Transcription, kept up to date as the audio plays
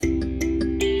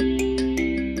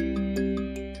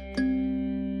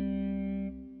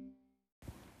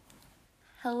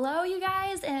Hello, you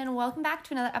guys, and welcome back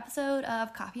to another episode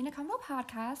of Coffee and a Combo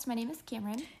podcast. My name is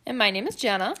Cameron. And my name is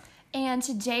Jenna. And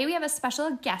today we have a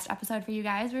special guest episode for you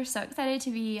guys. We're so excited to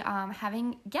be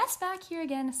having guests back here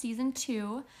again, season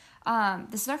 2.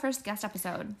 This is our first guest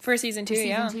episode. For season 2,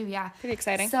 yeah. Season 2, yeah. Pretty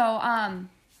exciting. So,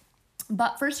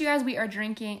 but first, you guys, we are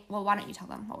drinking. Well, why don't you tell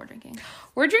them what we're drinking?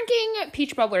 We're drinking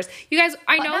peach bubblers. You guys,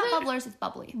 I know not that bubblers, it's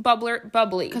bubbly.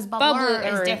 Bubbly. Because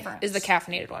bubbler is different. Is the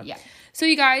caffeinated one. Yeah. So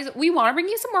you guys, we want to bring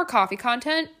you some more coffee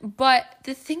content, but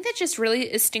the thing that just really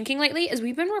is stinking lately is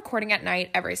we've been recording at night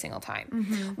every single time.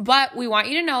 Mm-hmm. But we want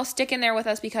you to know, stick in there with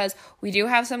us because we do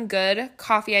have some good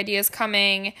coffee ideas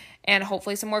coming and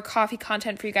hopefully some more coffee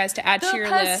content for you guys to add to your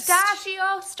list. The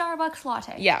pistachio Starbucks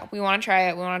latte. Yeah, we want to try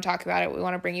it. We want to talk about it. We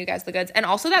want to bring you guys the goods. And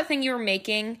also that thing you were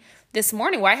making this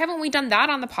morning. Why haven't we done that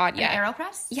on the pod yet? An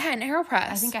AeroPress? Yeah, an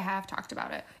AeroPress. I think I have talked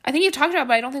about it. I think you've talked about it,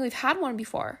 but I don't think we've had one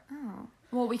before. Oh.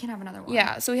 Well, we can have another one.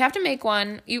 Yeah, so we have to make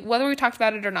one, whether we talked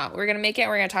about it or not. We're going to make it and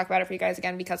we're going to talk about it for you guys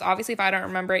again because obviously if I don't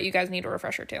remember it, you guys need a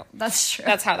refresher too. That's true.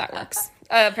 That's how that works.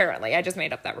 Apparently. I just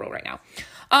made up that rule right now.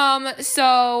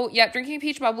 So, yeah, drinking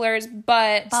peach bubblers,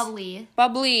 but...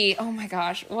 Bubbly. Oh my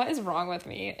gosh, what is wrong with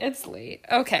me? It's late.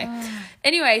 Okay.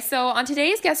 Anyway, so on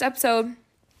today's guest episode,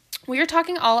 we are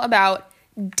talking all about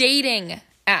dating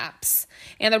apps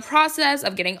and the process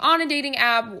of getting on a dating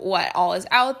app, what all is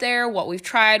out there, what we've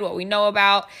tried, what we know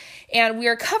about, and we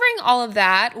are covering all of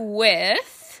that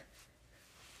with...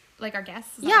 Like our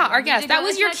guests? Yeah, our guests. That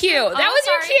was your cue. That was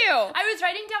your cue. I was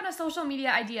writing down a social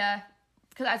media idea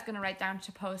because I was going to write down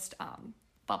to post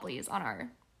bubblies on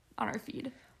our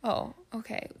feed. Oh,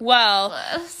 okay. Well,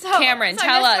 Cameron,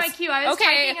 tell us. My cue. I was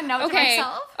typing a note to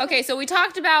myself. Okay, so we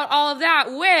talked about all of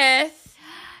that with...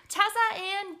 Tessa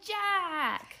and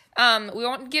Jack. We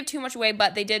won't give too much away,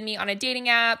 but they did meet on a dating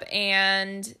app,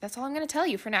 and that's all I'm going to tell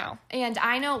you for now. And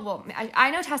I know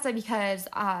Tessa because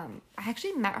I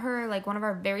actually met her like one of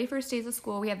our very first days of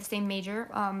school. We have the same major,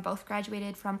 both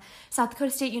graduated from South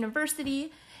Dakota State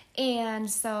University.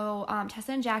 And so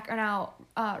Tessa and Jack are now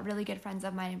really good friends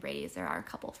of mine and Brady's. They're our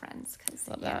couple friends because,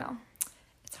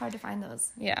 it's hard to find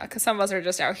those. Yeah, because some of us are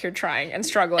just out here trying and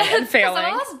struggling and failing.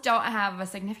 Some of us don't have a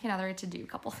significant other to do a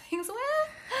couple things with.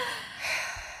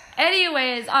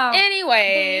 Anyways,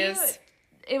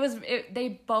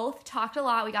 they both talked a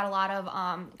lot. We got a lot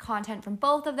of content from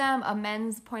both of them, a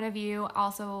men's point of view,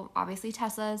 also obviously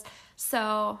Tessa's.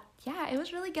 So yeah, it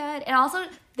was really good. And also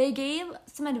they gave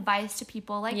some advice to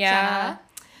people like Jenna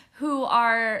who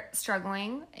are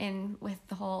struggling with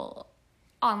the whole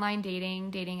online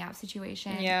dating app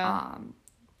situation. Yeah.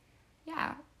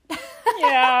 Yeah.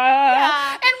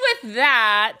 Yeah. And with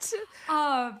that,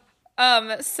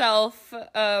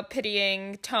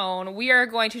 self-pitying tone, we are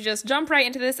going to just jump right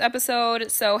into this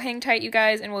episode. So hang tight, you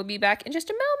guys, and we'll be back in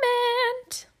just a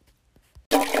moment.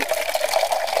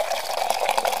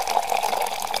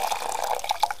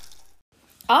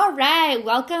 All right,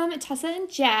 welcome Tessa and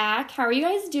Jack. How are you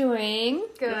guys doing?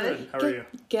 Good. How are you?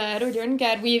 Good. We're doing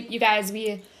good.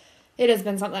 It has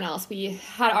been something else. We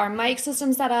had our mic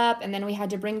system set up, and then we had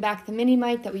to bring back the mini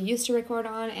mic that we used to record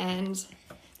on, and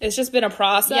it's just been a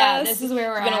process. Yeah, this is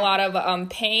where we're at. It's been a lot of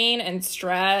pain and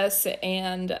stress,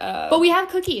 and but we have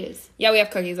cookies. Yeah, we have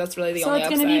cookies. That's really the only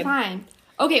upside. So it's gonna be fine.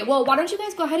 Okay, well, why don't you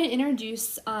guys go ahead and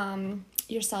introduce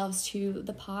yourselves to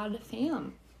the pod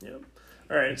fam? Yep.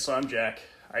 All right, so I'm Jack.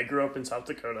 I grew up in South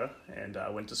Dakota and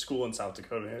went to school in South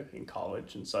Dakota in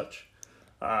college and such.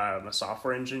 I'm a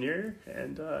software engineer,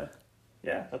 and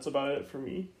that's about it for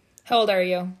me. How old are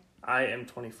you? I am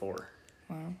 24.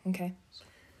 Wow, okay.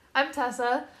 I'm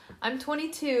Tessa. I'm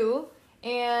 22,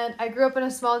 and I grew up in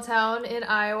a small town in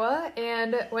Iowa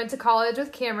and went to college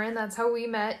with Cameron. That's how we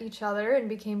met each other and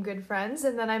became good friends.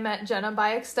 And then I met Jenna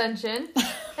by extension.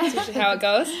 That's usually how it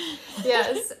goes.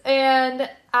 Yes, and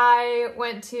I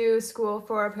went to school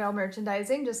for apparel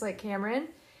merchandising, just like Cameron.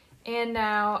 And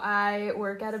now I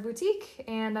work at a boutique,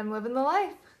 and I'm living the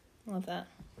life. Love that.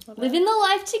 Living the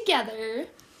life together.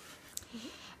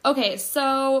 Okay,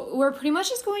 so we're pretty much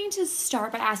just going to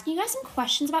start by asking you guys some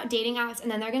questions about dating apps,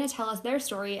 and then they're going to tell us their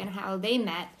story and how they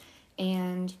met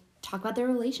and talk about their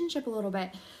relationship a little bit.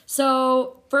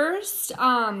 So first,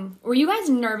 were you guys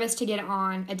nervous to get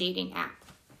on a dating app?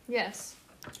 Yes.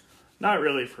 Not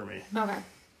really for me. Okay.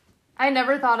 I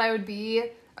never thought I would be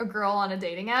a girl on a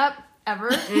dating app, ever.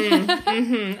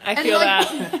 I feel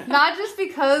that. Not just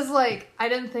because, I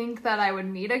didn't think that I would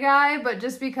meet a guy, but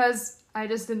just because I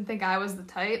just didn't think I was the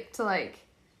type to,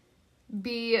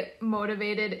 be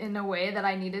motivated in a way that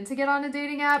I needed to get on a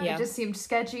dating app. Yeah. It just seemed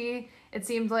sketchy. It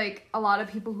seemed like a lot of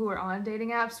people who were on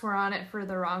dating apps were on it for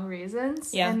the wrong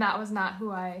reasons. Yeah. And that was not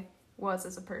who I was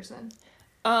as a person.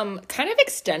 kind of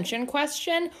extension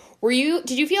question. Did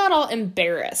you feel at all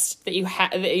embarrassed that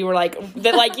you were like,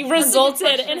 you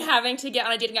resulted in having to get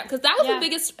on a dating app? Because that was the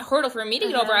biggest hurdle for me to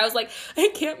get over. I was like, I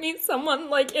can't meet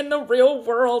someone like in the real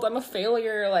world. I'm a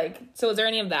failure. Like, so was there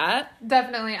any of that?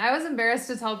 Definitely. I was embarrassed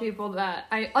to tell people that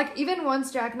even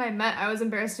once Jack and I met, I was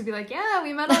embarrassed to be like, yeah,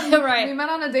 we met on, we met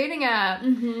on a dating app.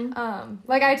 Mm-hmm.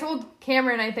 I told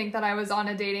Cameron, I think, that I was on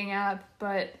a dating app,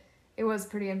 but it was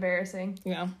pretty embarrassing.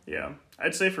 Yeah.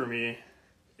 I'd say for me,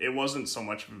 it wasn't so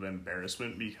much of an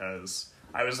embarrassment because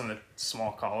I was in a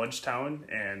small college town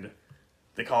and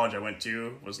the college I went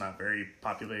to was not very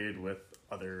populated with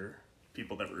other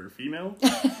people that were female.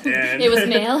 And it was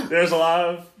male? There's a lot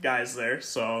of guys there,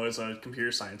 so it was a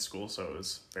computer science school, so it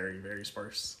was very, very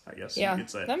sparse, I guess you could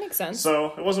say. That makes sense.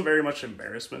 So it wasn't very much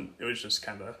embarrassment. It was just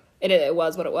kind of... It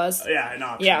was what it was. Yeah, an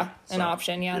option. Yeah, an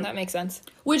option. Yeah, that makes sense.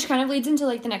 Which kind of leads into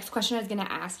like the next question I was going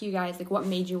to ask you guys, like what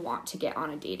made you want to get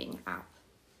on a dating app?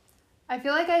 I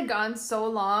feel like I'd gone so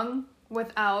long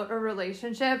without a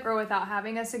relationship or without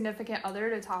having a significant other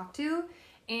to talk to,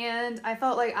 and I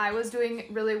felt like I was doing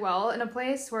really well in a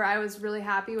place where I was really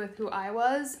happy with who I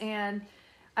was, and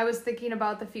I was thinking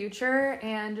about the future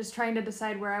and just trying to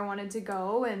decide where I wanted to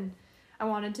go, and I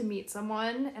wanted to meet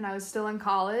someone, and I was still in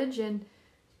college, and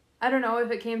I don't know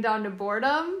if it came down to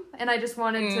boredom, and I just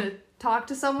wanted to talk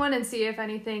to someone and see if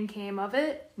anything came of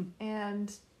it.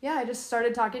 And yeah, I just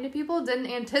started talking to people. Didn't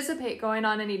anticipate going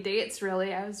on any dates,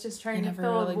 really. I was just trying to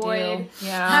fill a void. Do.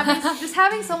 Yeah.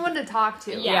 Having someone to talk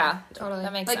to. Yeah, totally.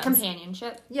 That makes sense. Like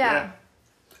companionship. Yeah.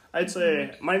 I'd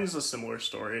say mine's a similar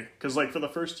story. Because, for the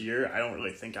first year, I don't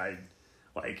really think I,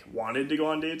 wanted to go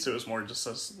on dates. It was more just,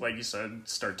 as, like you said,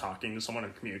 start talking to someone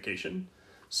in communication.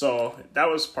 So that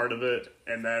was part of it.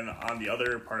 And then on the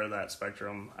other part of that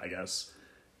spectrum, I guess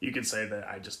you could say that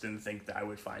I just didn't think that I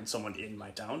would find someone in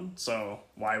my town. So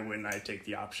why wouldn't I take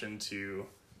the option to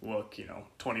look,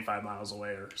 25 miles away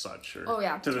or such,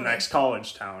 or to the next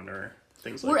college town or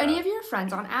things like that. Were any of your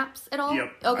friends on apps at all?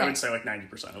 Yep. Okay. I would say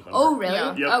 90% of them. Oh, really?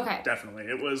 Yeah. Yep, okay. Definitely.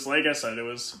 It was, like I said,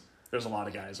 there's a lot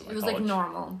of guys in my college. It was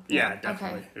normal. Yeah,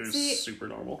 definitely. Okay. It was super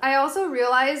normal. I also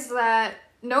realized that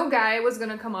no guy was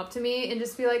gonna come up to me and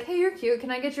just be like, hey, you're cute, can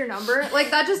I get your number?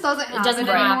 That just doesn't happen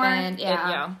anymore.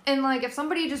 Yeah. And if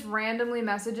somebody just randomly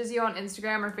messages you on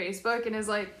Instagram or Facebook and is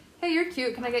like, hey, you're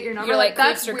cute, can I get your number? You're like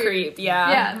that's weird. Creep. Yeah.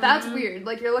 Yeah, that's weird.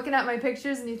 You're looking at my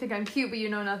pictures and you think I'm cute, but you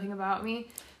know nothing about me.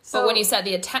 So, but when you said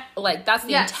that's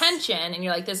the intention, and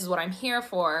you're like, this is what I'm here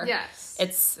for. Yes.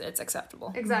 It's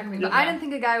acceptable. Exactly. But I didn't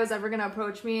think a guy was ever going to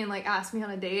approach me and ask me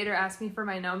on a date or ask me for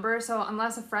my number. So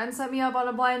unless a friend set me up on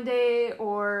a blind date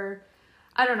or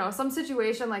I don't know, some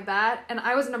situation like that. And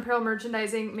I was an apparel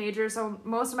merchandising major, so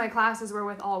most of my classes were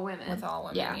with all women.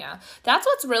 Yeah. That's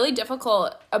what's really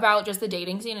difficult about just the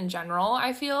dating scene in general,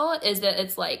 I feel, is that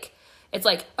it's like,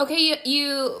 okay,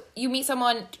 you meet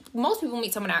someone, most people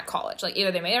meet someone at college.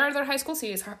 Either they made it out of their high school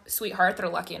sweetheart, they're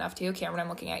lucky enough to, Cameron, I'm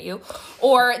looking at you,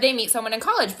 or they meet someone in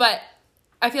college. But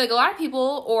I feel like a lot of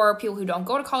people, or people who don't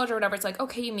go to college or whatever, it's like,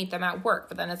 okay, you meet them at work,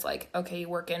 but then it's like, okay, you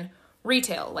work in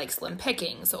retail, Slim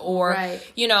Pickings, or,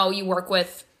 you work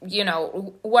with,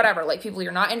 whatever, people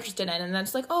you're not interested in, and then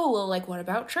it's like, oh, well, what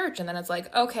about church? And then it's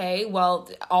like, okay, well,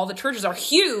 all the churches are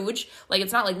huge,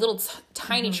 it's not little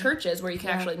tiny churches where you can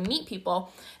actually meet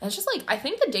people, and it's just I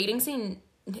think the dating scene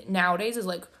nowadays is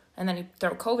and then you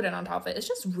throw COVID in on top of it, it's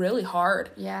just really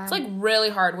hard. Yeah. It's really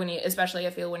hard when you, especially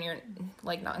I feel when you're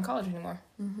not in college anymore.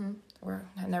 Or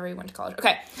I never even went to college.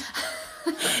 Okay.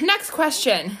 Next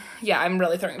question. Yeah, I'm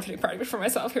really throwing a pity party for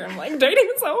myself here. I'm dating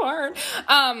is so hard.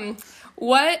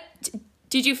 What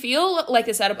did you feel like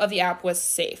the setup of the app was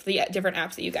safe? The different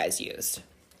apps that you guys used.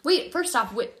 Wait, first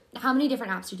off, how many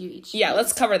different apps did you each? Yeah,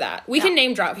 let's cover that. We can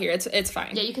name drop here. It's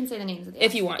fine. Yeah, you can say the names of the apps.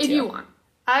 If you want to. If you want.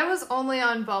 I was only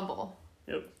on Bumble.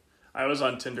 Yep. I was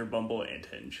on Tinder, Bumble, and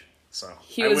Hinge. So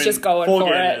he was just going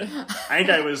for it. I think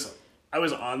I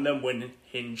was on them when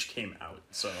Hinge came out.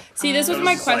 So see, this was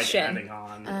my question. Adding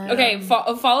on. Okay,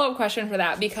 a follow-up question for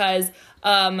that, because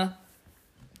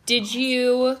did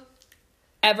you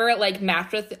ever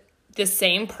match with the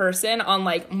same person on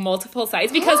multiple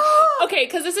sites? Because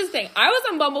because this is the thing, I was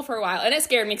on Bumble for a while and it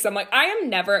scared me because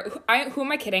I'm who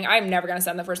am I kidding? I'm never gonna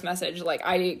send the first message.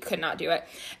 I could not do it.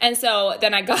 And so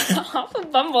then I got off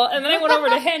of Bumble and then I went over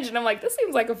to Hinge and I'm like, this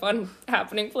seems like a fun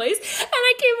happening place, and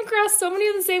I came across so many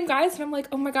of the same guys and I'm like,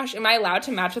 oh my gosh, am I allowed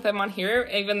to match with them on here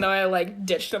even though I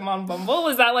ditched them on Bumble?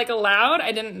 Is that allowed?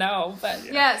 I didn't know.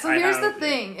 But yeah, so here's the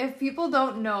thing, if people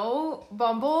don't know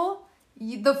Bumble,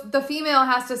 the female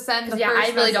has to send the first I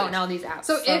really message. don't know these apps.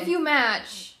 So if you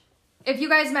match, if you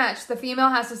guys match, the female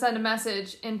has to send a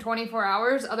message in 24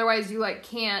 hours. Otherwise, you, like,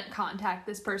 can't contact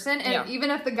this person. And even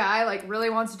if the guy, like, really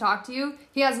wants to talk to you,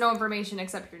 he has no information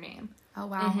except your name. Oh,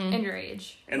 wow. And your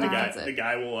age. And the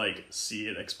guy will, like, see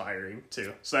it expiring,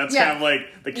 too. So that's kind of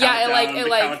like the countdown.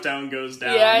 Countdown goes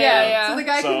down. Yeah. So the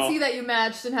guy can see that you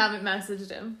matched and haven't messaged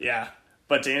him. Yeah.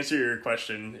 But to answer your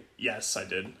question, yes, I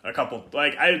did. A couple,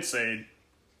 like, I would say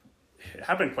it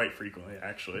happened quite frequently,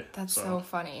 actually. That's so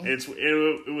funny.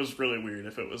 It was really weird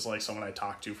if it was, like, someone I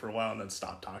talked to for a while and then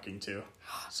stopped talking to.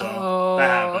 So that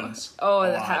happens. Oh,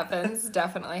 that happens.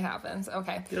 Definitely happens.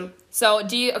 Okay. Yep. So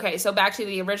so back to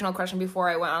the original question before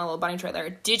I went on a little bunny trail there.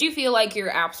 Did you feel like your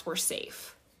apps were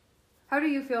safe? How do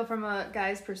you feel from a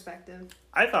guy's perspective?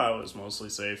 I thought it was mostly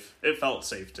safe. It felt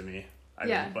safe to me. I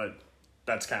mean, but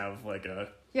that's kind of like a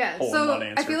so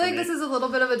I feel like this is a little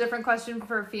bit of a different question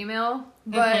for a female,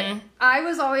 but I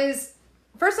was always,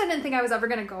 first I didn't think I was ever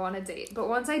going to go on a date, but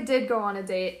once I did go on a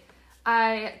date,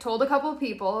 I told a couple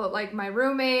people, like my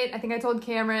roommate, I think I told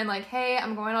Cameron, like, hey,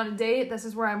 I'm going on a date, this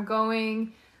is where I'm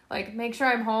going, like, make sure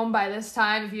I'm home by this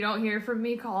time, if you don't hear from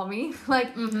me, call me,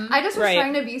 like, I just was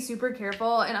trying to be super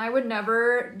careful, and I would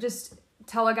never just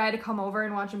tell a guy to come over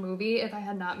and watch a movie if I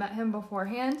had not met him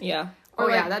beforehand. Yeah. Or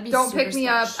that'd be don't pick me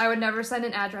up. I would never send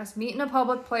an address. Meet in a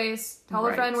public place. Tell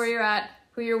a friend where you're at,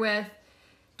 who you're with.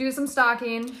 Do some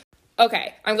stalking.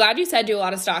 Okay, I'm glad you said do a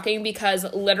lot of stalking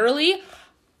because literally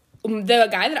the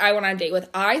guy that I went on a date with,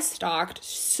 I stalked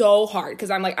so hard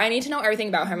because I'm like, I need to know everything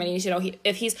about him. I need to know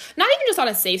if he's not even just on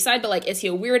a safe side, but like, is he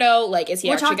a weirdo? Like, is he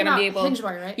actually going to be able? Hinge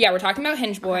Boy, right? Yeah, we're talking about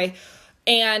Hinge Boy,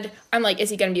 and I'm like, is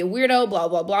he going to be a weirdo? Blah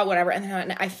blah blah, whatever. And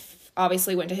then I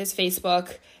obviously went to his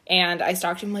Facebook and I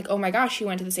stalked him like, oh my gosh, he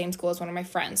went to the same school as one of my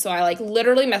friends. So I like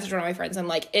literally messaged one of my friends. I'm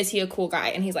like, is he a cool guy?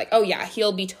 And he's like, oh yeah,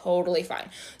 he'll be totally fine.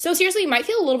 So seriously, you might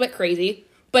feel a little bit crazy,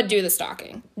 but do the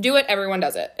stalking. Do it. Everyone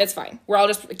does it. It's fine. We're all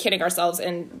just kidding ourselves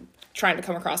and trying to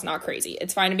come across not crazy.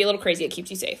 It's fine to be a little crazy. It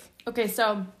keeps you safe. Okay,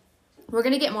 so we're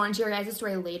going to get more into your guys'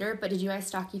 story later, but did you guys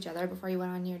stalk each other before you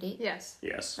went on your date? Yes.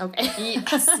 Okay.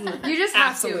 Yes. You just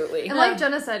have Absolutely. to. And like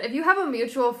Jenna said, if you have a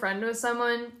mutual friend with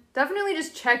someone, definitely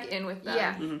just check in with them.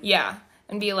 Yeah. Mm-hmm. Yeah.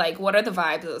 And be like, what are the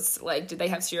vibes? Like, did they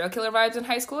have serial killer vibes in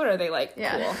high school, or are they like cool?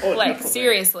 Oh, like, definitely.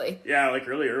 seriously. Yeah, like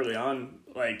really early on,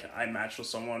 like I matched with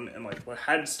someone and like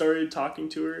had started talking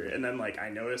to her, and then like I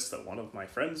noticed that one of my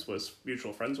friends was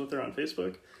mutual friends with her on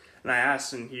Facebook, and I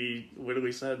asked, and he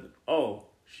literally said, "Oh,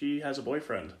 she has a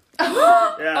boyfriend."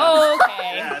 Yeah. Oh,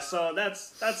 okay. Yeah, so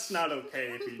that's not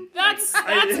okay if you. That's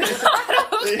not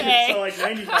okay. So like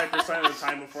 95% of the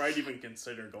time, before I'd even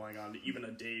consider going on even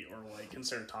a date or like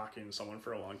consider talking to someone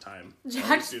for a long time,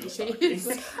 Jack's do the stalking. face.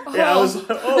 Yeah, I was.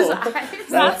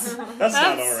 That's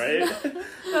not all right.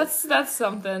 That's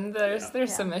something.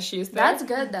 There's some issues there. That's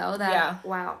good though.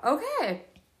 Wow. Okay.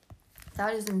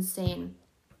 That is insane.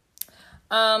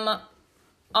 On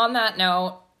that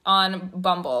note, on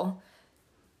Bumble,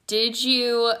 this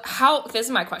is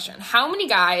my question. How many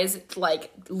guys,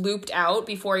 like, looped out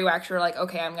before you actually were like,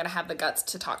 okay, I'm going to have the guts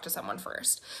to talk to someone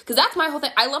first? Because that's my whole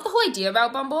thing. I love the whole idea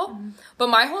about Bumble, but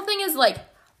my whole thing is, like,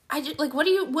 what do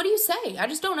you say? I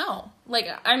just don't know. Like,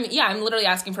 I'm literally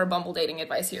asking for Bumble dating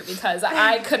advice here because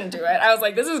I couldn't do it. I was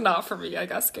like, this is not for me. I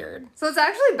got scared. So it's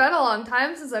actually been a long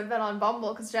time since I've been on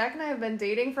Bumble because Jack and I have been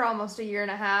dating for almost a year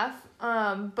and a half.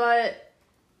 But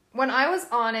when I was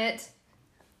on it,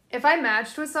 if I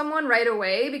matched with someone right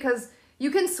away, because you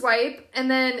can swipe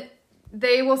and then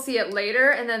they will see it later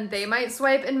and then they might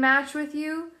swipe and match with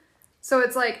you. So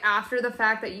it's like after the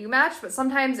fact that you matched, but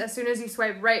sometimes as soon as you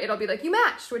swipe right, it'll be like you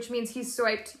matched, which means he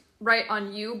swiped right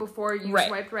on you before you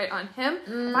swiped right on him.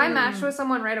 If I matched with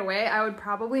someone right away, I would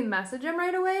probably message him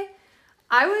right away.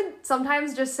 I would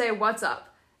sometimes just say, what's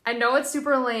up? I know it's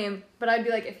super lame, but I'd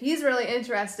be like, if he's really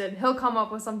interested, he'll come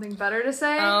up with something better to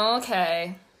say.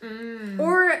 Okay.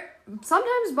 Or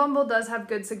sometimes Bumble does have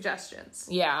good suggestions.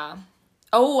 Yeah.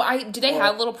 Oh, do they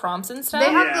have little prompts and stuff?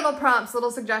 They have little prompts, little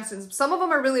suggestions. Some of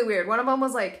them are really weird. One of them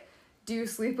was like, do you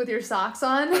sleep with your socks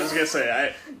on? I was going to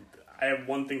say, I have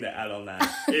one thing to add on that.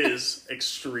 It is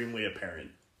extremely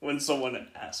apparent when someone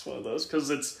asks one of those,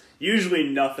 because it's usually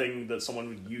nothing that someone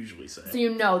would usually say. So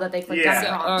you know that they clicked on a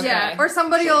prompt. Okay. Yeah, or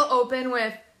somebody will open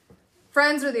with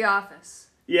Friends or The Office.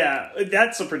 Yeah,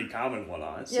 that's a pretty common one,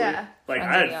 honestly. Yeah. Like,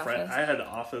 Office. I had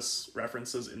Office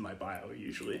references in my bio,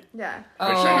 usually. Yeah. Which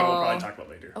I know we'll probably talk about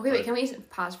later. Okay, wait, can we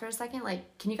pause for a second?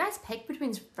 Like, can you guys pick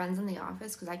between Friends and The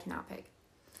Office? Because I cannot pick.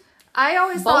 I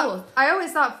always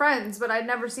thought Friends, but I'd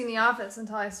never seen The Office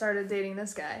until I started dating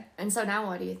this guy. And so now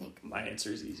what do you think? My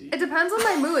answer is easy. It depends on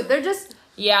my mood. They're just...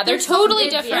 Yeah, they're totally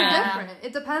different. They're different.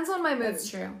 It depends on my mood. That's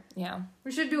true. Yeah.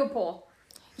 We should do a poll.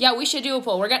 Yeah, we should do a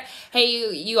poll. We're gonna.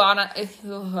 Hey, you Anna.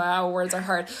 Wow, words are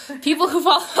hard. People who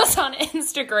follow us on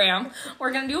Instagram,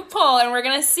 we're gonna do a poll and we're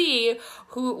gonna see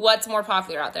what's more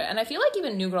popular out there. And I feel like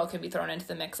even New Girl could be thrown into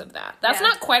the mix of that. That's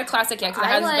not quite a classic yet because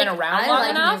it hasn't been around long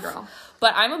enough. New Girl.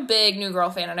 But I'm a big New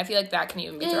Girl fan, and I feel like that can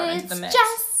even be thrown into the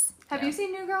mix. Have you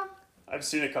seen New Girl? I've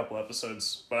seen a couple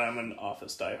episodes, but I'm an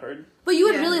Office diehard. But you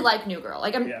would really like New Girl.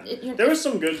 Like, there was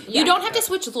some good. You don't have to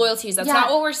switch loyalties. That's not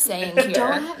what we're saying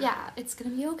here. It's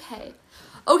gonna be okay.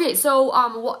 Okay,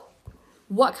 so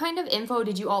what kind of info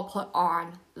did you all put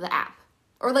on the app?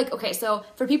 Or like, okay, so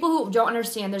for people who don't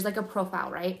understand, there's like a profile,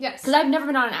 right? Yes. Because I've never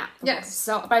been on an app before, yes.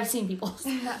 But I've seen people.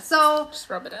 So just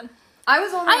rub it in. I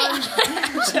was only on...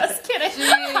 Just kidding.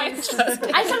 I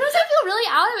sometimes feel really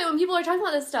out of it when people are talking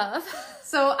about this stuff.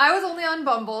 So I was only on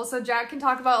Bumble, so Jack can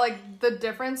talk about like the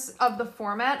difference of the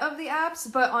format of the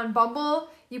apps, but on Bumble,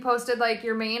 you posted like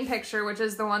your main picture, which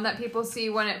is the one that people see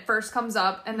when it first comes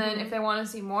up, and then if they want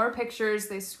to see more pictures,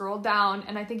 they scroll down,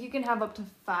 and I think you can have up to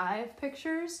 5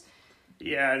 pictures.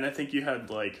 Yeah, and I think you had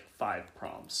like 5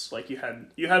 prompts. Like you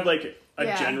had like a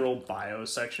general bio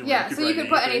section. Yeah, so you could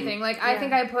put anything. Like I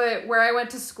think I put where I went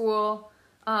to school,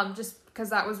 just because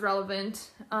that was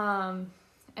relevant.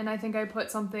 And I think I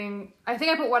put something. I think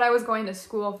I put what I was going to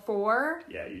school for.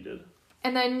 Yeah, you did.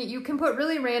 And then you can put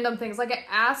really random things. Like it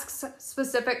asks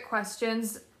specific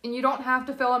questions, and you don't have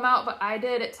to fill them out. But I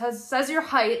did. It says your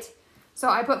height, so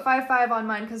I put 5'5" on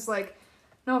mine because like.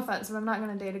 No offense, but I'm not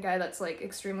going to date a guy that's, like,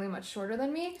 extremely much shorter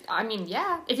than me. I mean,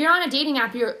 yeah. If you're on a dating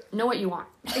app, you know what you want.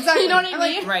 Exactly. You know what I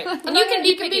mean? Right. And you can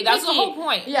be picky. That's the whole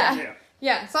point. Yeah.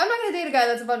 So I'm not going to date a guy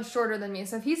that's a bunch shorter than me.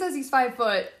 So if he says he's 5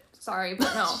 foot, sorry,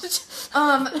 but no.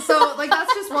 So, like,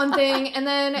 that's just one thing. And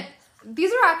then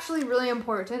these are actually really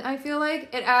important, I feel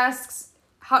like. It asks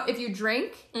if you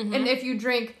drink, and if you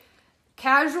drink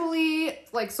casually,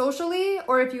 like socially,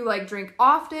 or if you like drink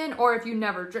often, or if you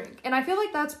never drink. And I feel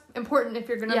like that's important if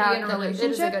you're going to be in a relationship.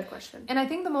 It is a good question. And I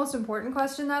think the most important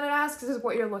question that it asks is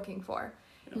what you're looking for.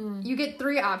 You get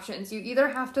 3 options. You either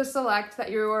have to select that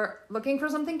you're looking for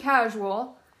something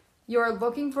casual, you're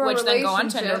looking for a relationship. Then go on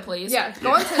Tinder, please. Yeah,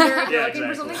 go on Tinder if you're looking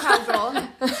for something casual.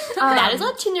 That is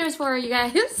what Tinder is for, you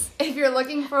guys. If you're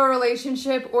looking for a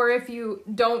relationship, or if you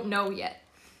don't know yet.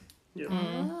 Yeah.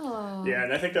 Oh. Yeah,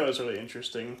 and I think that was really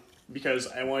interesting because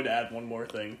I wanted to add one more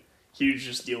thing. Huge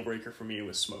just deal breaker for me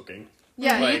was smoking.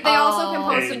 Yeah, like, they also can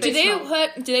post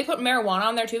do they put marijuana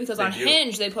on there too? Because on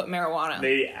Hinge they put marijuana.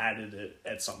 They added it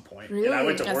at some point. Really? And I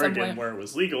went to Oregon where it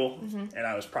was legal, and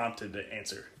I was prompted to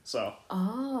answer. So.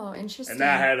 Oh, interesting. And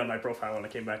that I had on my profile when I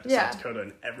came back to South Dakota,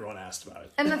 and everyone asked about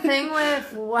it. And the thing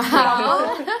with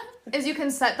is you can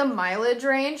set the mileage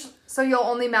range, so you'll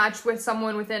only match with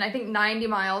someone within, I think 90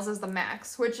 miles is the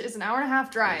max, which is an hour-and-a-half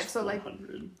drive. So like,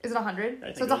 100. Is it 100?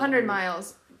 So it's 100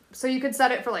 miles. So you could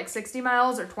set it for like 60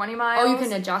 miles or 20 miles. Oh, you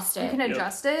can adjust it. You can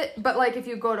adjust it. But like if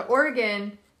you go to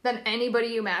Oregon, then anybody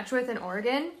you match with in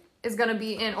Oregon is going to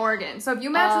be in Oregon. So if you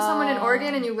match with someone in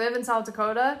Oregon and you live in South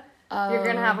Dakota, you're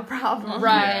going to have a problem.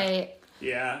 Right.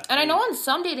 Yeah. And I know on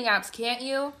some dating apps, can't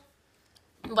you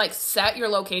like set your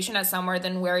location as somewhere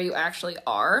than where you actually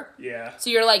are? Yeah.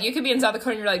 So you're like, you could be in South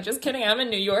Dakota and you're like, just kidding, I'm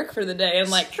in New York for the day, and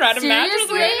like try to match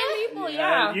with random people.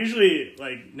 Yeah. Usually,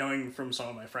 like, knowing from some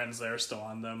of my friends that are still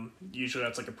on them, usually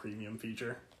that's like a premium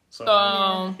feature. So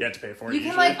you have to pay for it. You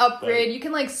can like upgrade. You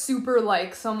can like super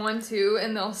like someone too,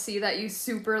 and they'll see that you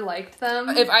super liked them.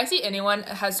 If I see anyone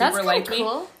has super liked me,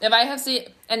 if I have seen,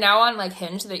 and now on like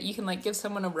Hinge that you can like give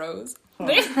someone a rose.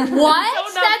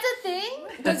 What?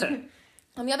 That's a thing?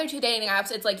 On the other 2 dating apps,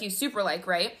 it's like you super like,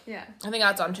 right? Yeah. I think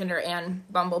that's on Tinder and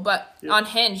Bumble. But on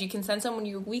Hinge, you can send someone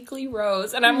your weekly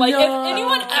rose. And I'm like, if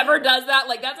anyone ever does that,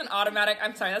 like, that's an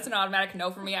automatic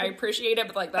no for me. I appreciate it,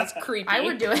 but, like, that's creepy. I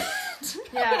would do it.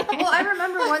 Yeah. Well, I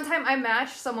remember one time I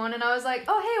matched someone, and I was like,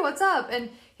 oh, hey, what's up? And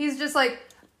he's just like,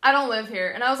 I don't live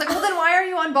here. And I was like, well, then why are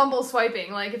you on Bumble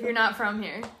swiping, like, if you're not from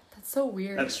here? That's so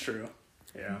weird. That's true.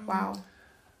 Yeah. Wow.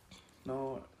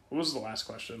 No, what was the last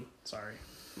question? Sorry.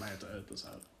 Might have to edit this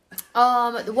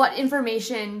out. What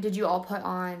information did you all put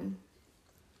on?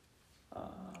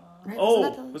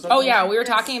 Right? We were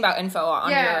talking about info on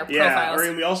your profiles. Yeah,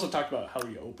 and we also talked about how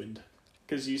we opened.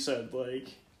 Because you said, like,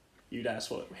 you'd ask,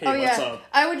 what's up?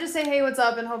 I would just say, hey, what's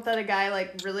up, and hope that a guy,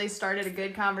 like, really started a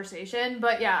good conversation.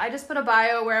 But, yeah, I just put a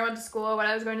bio, where I went to school, what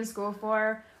I was going to school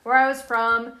for, where I was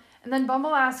from. And then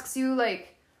Bumble asks you,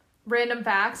 like, random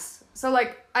facts. So,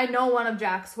 like, I know one of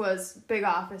Jack's was big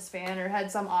Office fan or had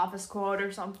some Office quote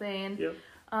or something. Yep.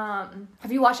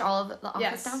 Have you watched all of the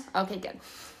Office now? Okay, good.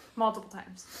 Multiple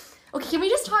times. Okay, can we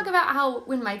just talk about how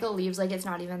when Michael leaves, like, it's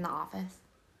not even The Office?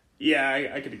 Yeah,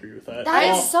 I could agree with that.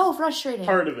 That is so frustrating.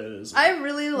 Part of it is. I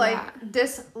really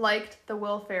disliked the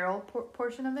Will Ferrell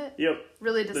portion of it. Yep.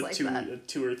 Really disliked that.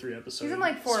 2 or 3 episodes. He's in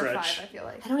like 4 or 5, I feel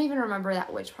like. I don't even remember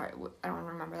which part. I don't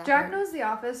remember that. Jack part. knows The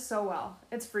Office so well.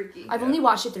 It's freaky. I've only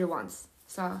watched it through once,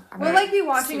 so we'll like be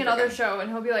watching another show, and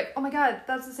he'll be like, "Oh my god,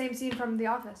 that's the same scene from The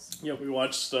Office." Yeah, we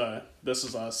watched This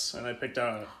Is Us, and I picked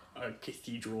out a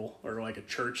cathedral or like a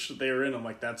church that they were in. I'm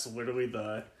like, that's literally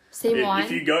the same one.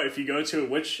 If you go to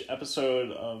which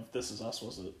episode of This Is Us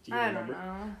was it? Do you remember? I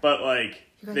don't know. But like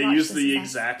they used the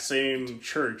exact same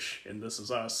church in This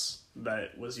Is Us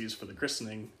that was used for the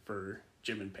christening for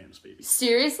Jim and Pam's baby.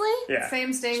 Seriously? Yeah.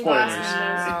 Same stained Spoilers.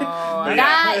 glass.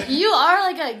 That you are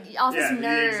like a office nerd.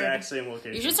 The exact same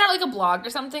location. You should start like a blog or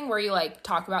something where you like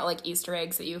talk about like Easter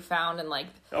eggs that you found and like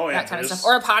that kind of stuff,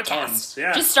 or a podcast. Tons.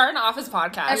 Yeah. Just start an Office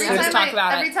podcast.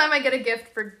 Every time I get a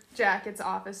gift for Jack, it's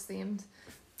Office themed.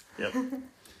 Yep.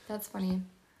 That's funny.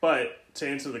 But to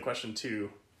answer the question too,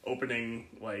 opening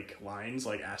like lines,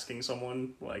 like asking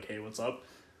someone like, "Hey, what's up?"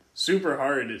 Super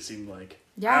hard. It seemed like.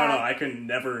 Yeah. I don't know. I could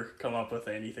never come up with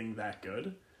anything that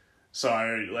good. So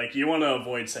you want to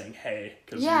avoid saying "hey"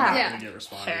 because you're not going to get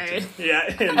responded to.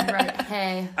 Yeah. And right.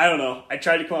 Hey. I don't know. I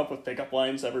tried to come up with pickup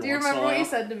lines every once in a while. Do you remember what you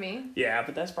said to me? Yeah,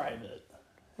 but that's private.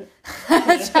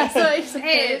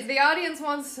 Hey, the audience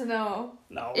wants to know.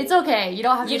 No. It's okay. You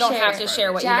don't have to share. You don't have to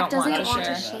share what Jack you don't doesn't want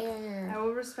to share. I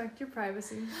will respect your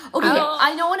privacy. Okay,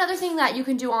 I know another thing that you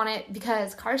can do on it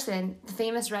because Carson, the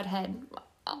famous redhead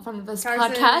from this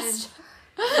podcast.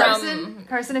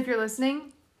 Carson, if you're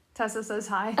listening, Tessa says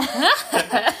hi.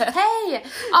 Hey,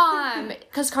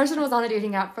 because Carson was on a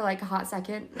dating app for like a hot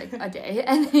second, like a day,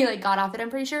 and he like got off it. I'm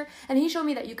pretty sure, and he showed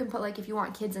me that you can put like if you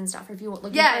want kids and stuff, or if you want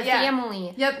looking for a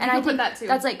family. Yep, and I think put that too.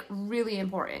 That's like really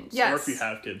important. Yes. Or if you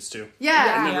have kids too.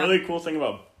 Yeah. And the really cool thing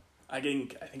about I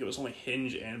think it was only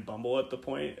Hinge and Bumble at the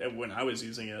point when I was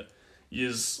using it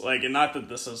is like, and not that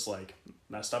this is like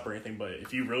messed up or anything, but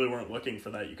if you really weren't looking for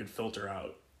that, you could filter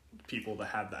out people that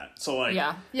had that. So like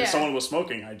if someone was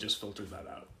smoking, I just filtered that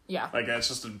out. Yeah. Like that's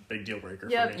just a big deal breaker for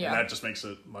me. Yeah. And that just makes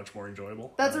it much more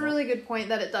enjoyable. That's a really good point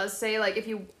that it does say like if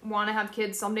you want to have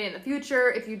kids someday in the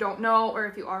future, if you don't know, or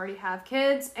if you already have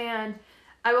kids. And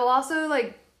I will also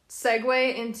like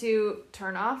segue into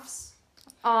turnoffs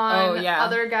on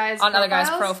other guys'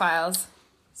 profiles.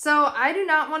 So I do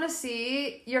not want to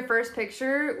see your first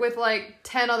picture with like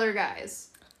 10 other guys.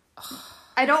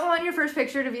 I don't want your first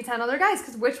picture to be 10 other guys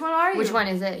because which one are you? Which one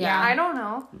is it? Yeah. I don't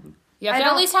know. You have to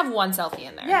at least have one selfie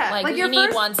in there. Yeah. Like you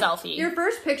need one selfie. Your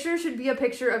first picture should be a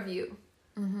picture of you.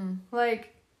 Mm-hmm.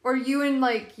 Like, or you and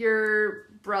like your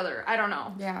brother. I don't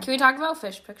know. Yeah. Can we talk about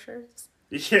fish pictures?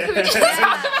 Yeah.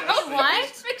 What?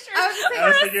 Pictures? I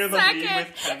was thinking of the meme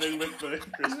with Kevin with the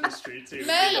Christmas tree too.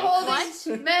 Men holding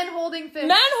fish. Men holding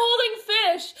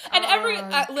fish. And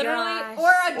literally...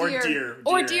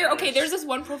 Or deer. Okay, there's this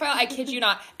one profile, I kid you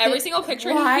not. Every single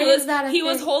picture, he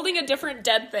was holding a different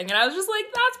dead thing. And I was just like,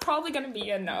 that's probably going to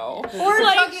be a no. Or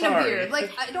chugging a beer.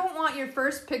 Like, I don't want your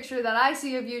first picture that I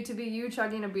see of you to be you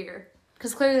chugging a beer.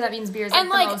 Because clearly that means beer is like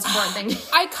the most important thing.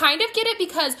 I kind of get it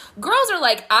because girls are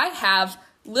like, I have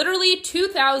literally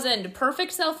 2,000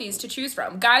 perfect selfies to choose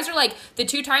from. Guys are like, the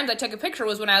 2 times I took a picture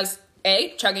was when I was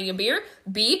A, chugging a beer,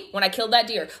 B, when I killed that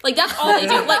deer. Like, that's all they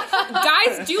do. Like,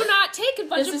 guys do not take a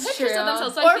bunch of pictures of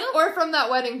themselves. So or from that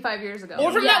wedding 5 years ago.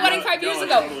 Or from that wedding 5 years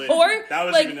ago. Totally. Or that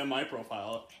was even in my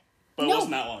profile. But it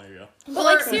wasn't that long ago. But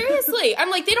like, seriously,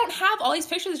 I'm like, they don't have all these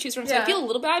pictures to choose from, so I feel a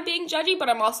little bad being judgy, but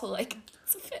I'm also like,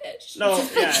 it's a fish. No,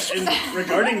 and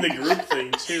regarding the group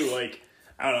thing too, like,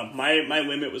 I don't know, my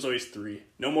limit was always 3.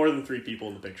 No more than 3 people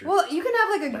in the picture. Well, you can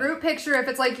have like a group picture if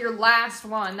it's like your last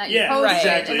one that you posted, right.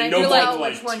 Exactly. and I No feel like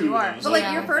which one you are. But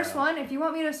like your first one, if you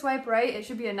want me to swipe right, it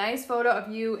should be a nice photo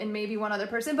of you and maybe one other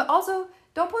person, but also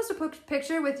don't post a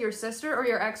picture with your sister or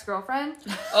your ex-girlfriend.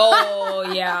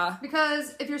 Oh, yeah.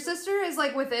 Because if your sister is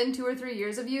like within 2 or 3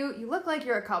 years of you, you look like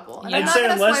you're a couple. And I'd say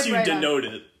unless you denote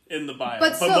it in the bio.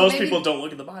 But most people don't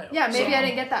look at the bio. Yeah, maybe I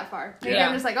didn't get that far. Maybe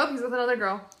I'm just like, oh, he's with another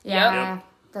girl. Yeah. Yep.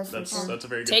 That's a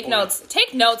very good Take point. notes.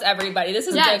 Take notes, everybody. This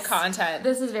is good content.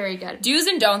 This is very good. Do's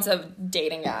and don'ts of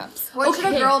dating apps. What should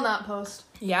a girl not post?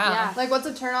 Yeah. Like, what's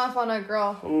a turn off on a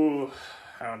girl? Ooh,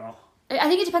 I don't know. I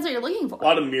think it depends what you're looking for. A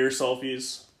lot of mirror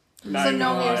selfies. So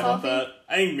no mirror selfie? That.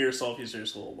 I think mirror selfies are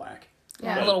just a little whack.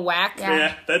 Yeah. A little whack?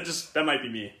 Yeah, that might be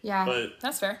me. Yeah. But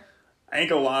that's fair. I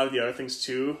think a lot of the other things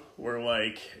too were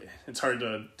like, it's hard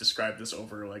to describe this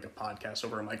over like a podcast,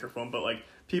 over a microphone, but like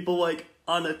people like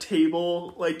on a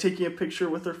table, like taking a picture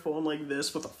with their phone like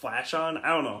this with a flash on. I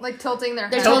don't know. Like tilting their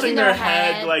head. Tilting their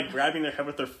head, like grabbing their head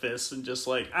with their fists and just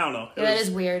like, I don't know. That is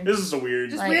weird. This is a weird.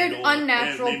 Just weird,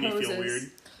 unnatural it made poses. me feel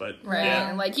weird. but Right.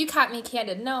 yeah. Like, you caught me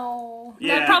candid. No.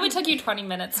 Yeah. That probably took you 20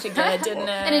 minutes to get, didn't it?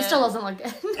 And it still doesn't look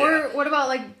good. Or what about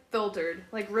like filtered?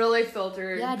 Like really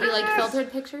filtered. Yeah, do you like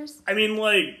filtered pictures? I mean,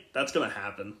 like, that's gonna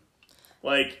happen.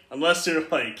 Like, unless you're,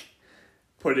 like,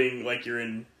 putting, like, you're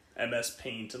in MS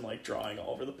Paint and, like, drawing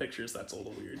all over the pictures, that's a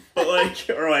little weird. But, like,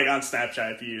 or, like, on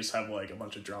Snapchat, if you just have, like, a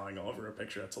bunch of drawing all over a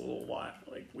picture, that's a little,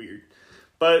 like, weird.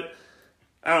 But,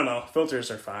 I don't know, filters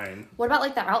are fine. What about,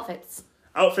 like, the outfits?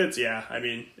 Outfits, yeah. I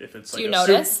mean, if it's, like, Do you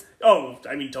notice?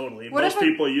 I mean, totally. What Most if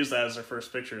people use that as their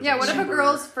first picture. Yeah, Like, what if a super-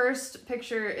 girl's first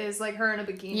picture is like her in a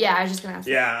bikini? Yeah, I was just gonna ask.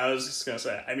 Yeah, I was just gonna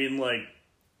say, I mean,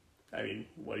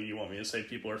 what do you want me to say?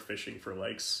 People are fishing for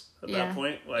likes at that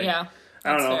point. Like, Yeah.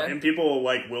 I don't know. fair. And people,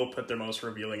 like, will put their most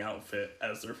revealing outfit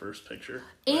as their first picture.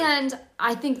 Like, And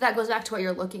I think that goes back to what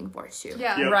you're looking for, too.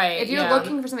 Yeah. Yep. Right. If you're yeah.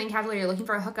 looking for something casual, you're looking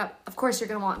for a hookup, of course you're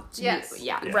going to want to. Yes.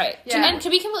 Yeah. Right. Yeah. And to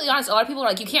be completely honest, a lot of people are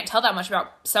like, you can't tell that much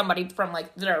about somebody from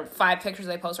like their 5 pictures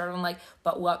they post, or I'm like,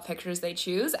 but what pictures they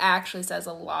choose actually says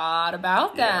a lot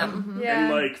about them. Yeah.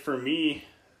 And, like, for me,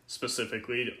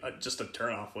 specifically, just a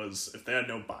turnoff was if they had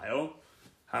no bio,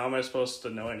 how am I supposed to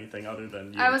know anything other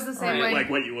than you? I was the same Right. way. Like,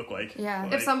 what you look like. Yeah.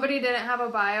 Like, If somebody didn't have a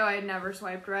bio, I'd never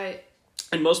swiped right.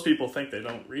 and most people think they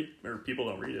don't read, or people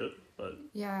don't read it, but...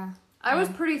 Yeah. I was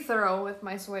pretty thorough with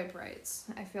my swipe rights,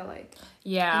 I feel like.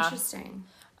 Yeah. Interesting.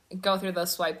 Go through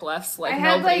those swipe lefts like I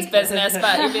had, nobody's like- business,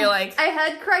 but you'd be like, I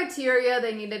had criteria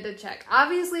they needed to check.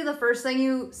 Obviously, the first thing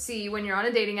you see when you're on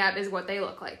a dating app is what they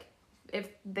look like. If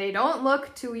they don't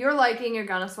look to your liking, you're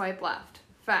gonna swipe left.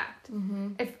 Fact.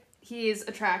 If he's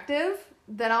attractive,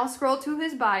 then I'll scroll to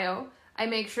his bio. I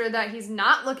make sure that he's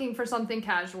not looking for something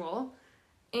casual.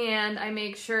 And I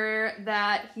make sure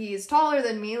that he's taller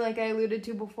than me, like I alluded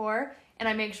to before. And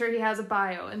I make sure he has a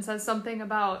bio and says something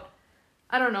about,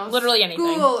 I don't know, Literally anything.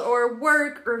 school or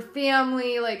work or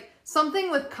family, like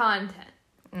something with content.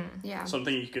 Yeah.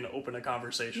 Something you can open a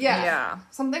conversation. Yeah. yeah.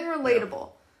 Something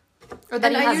relatable. Or that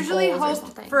And he I has usually goals or hope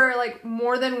something. for like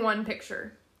more than one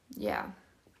picture. Yeah.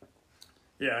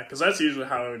 Yeah, because that's usually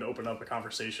how I would open up a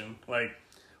conversation. Like,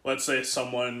 let's say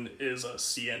someone is a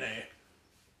CNA.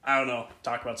 I don't know,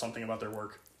 talk about something about their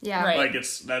work. Yeah. Right. Like,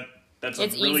 that's a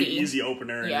It's really easy. easy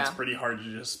opener, and Yeah. it's pretty hard to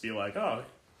just be like, oh,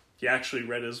 he actually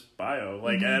read his bio.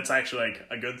 Like, and that's actually, like,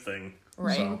 a good thing.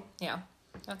 Right. So, Yeah.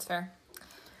 That's fair.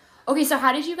 Okay, so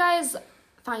how did you guys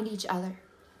find each other?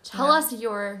 Tell us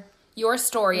your... Your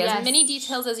story, Yes. as many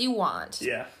details as you want.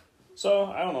 yeah. So,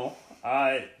 I don't know.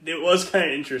 It was kind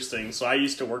of interesting. So, I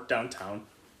used to work downtown,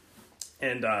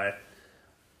 and I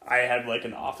had, like,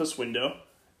 an office window,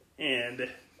 and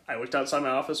I looked outside my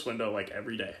office window, like,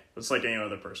 every day. It's like any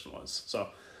other person was. So,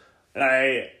 and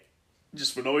I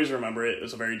just would always remember it. It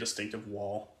was a very distinctive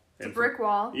wall. It's a brick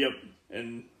wall. Yep,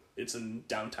 and it's in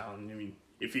downtown. I mean,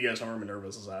 if you guys know where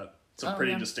Minerva's is at, it's a Oh,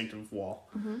 pretty yeah. distinctive wall.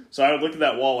 So I would look at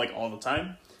that wall, like, all the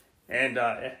time. And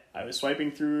I was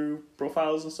swiping through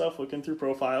profiles and stuff, looking through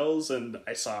profiles, and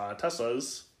I saw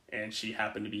Tessa's, and she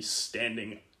happened to be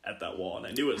standing at that wall, and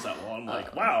I knew it was that wall. I'm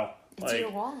like, wow. It's Like,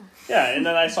 your wall. yeah, and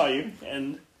then I saw you,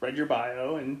 and read your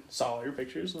bio, and saw all your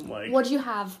pictures, and I'm like... What do you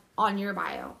have on your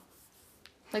bio?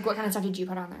 Like, what kind of stuff did you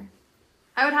put on there?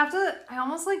 I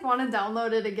almost like want to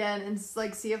download it again and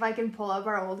like see if I can pull up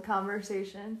our old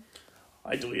conversation.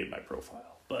 I deleted my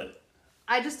profile, but...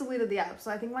 I just deleted the app, so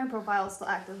I think my profile is still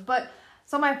active. But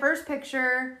so my first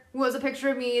picture was a picture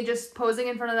of me just posing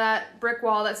in front of that brick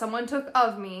wall that someone took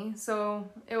of me. So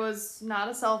it was not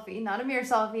a selfie, not a mirror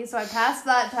selfie. So I passed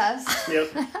that test.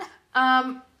 Yep.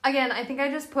 Again, I think I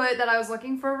just put that I was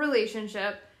looking for a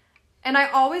relationship. And I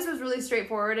always was really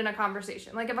straightforward in a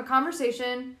conversation. Like if a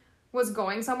conversation was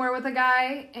going somewhere with a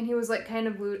guy and he was like kind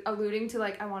of alluding to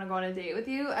like, I want to go on a date with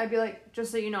you, I'd be like,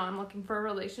 just so you know, I'm looking for a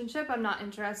relationship. I'm not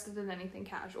interested in anything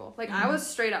casual. Like I was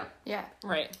straight up. Yeah.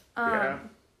 Right. Yeah.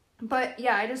 But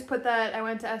yeah, I just put that I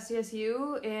went to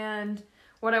SDSU and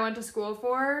what I went to school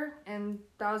for, and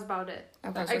that was about it.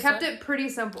 Okay. I kept it pretty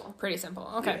simple. Pretty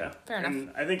simple. Okay. Yeah. Fair enough.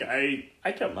 And I think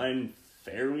I kept mine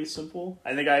fairly simple.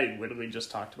 I think I literally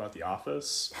just talked about The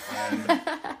Office and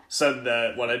said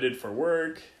that what I did for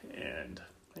work, and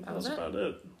I think that was about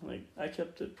it. Like, I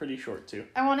kept it pretty short, too.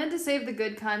 I wanted to save the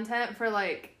good content for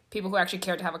like, People who actually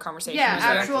cared to have a conversation. yeah, with you.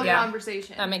 actual Yeah.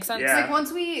 conversation. That makes sense. Yeah. Like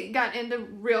once we got into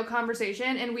real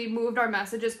conversation and we moved our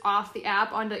messages off the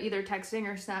app onto either texting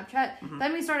or Snapchat,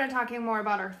 then we started talking more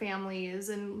about our families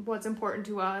and what's important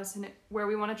to us and where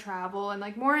we want to travel and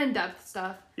like more in-depth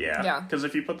stuff. Yeah. Yeah. Because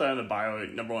if you put that in a bio,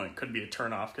 number one, it could be a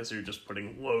turnoff because you're just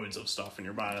putting loads of stuff in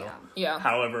your bio. Yeah.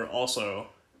 However, also,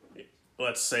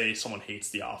 let's say someone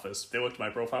hates The Office. If they looked at my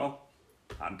profile,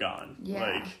 I'm gone. Yeah.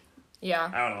 Like,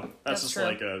 Yeah. I don't know. That's That's just true.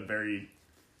 like a very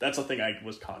that's a thing I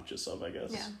was conscious of, I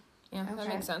guess. Yeah, that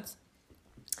makes sense.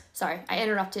 Sorry, I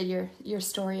interrupted your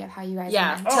story of how you guys.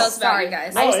 Yeah, tell us about you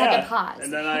guys. I just had to pause.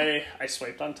 And then I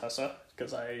swiped on Tessa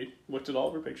because I looked at all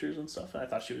of her pictures and stuff, and I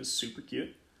thought she was super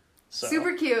cute. So.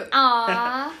 Super cute.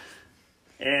 Aww.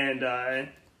 And I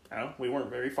don't know, we weren't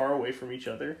very far away from each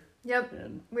other. Yep.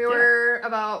 And, we were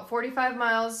about 45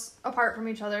 miles apart from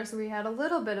each other, so we had a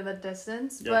little bit of a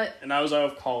distance. Yep. And I was out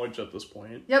of college at this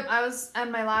point. Yep, I was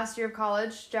in my last year of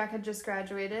college. Jack had just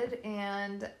graduated,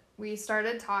 and we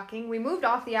started talking. We moved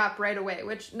off the app right away,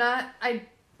 I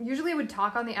usually would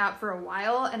talk on the app for a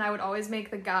while, and I would always make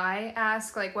the guy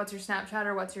ask, like, what's your Snapchat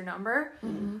or what's your number?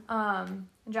 Mm-hmm.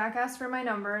 Jack asked for my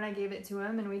number, and I gave it to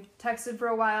him, and we texted for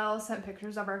a while, sent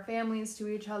pictures of our families to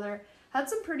each other. Had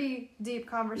some pretty deep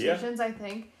conversations, I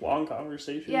think. Long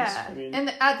conversations. Yeah.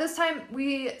 And at this time,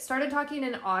 we started talking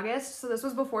in August, so this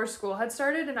was before school had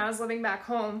started, and I was living back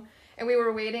home, and we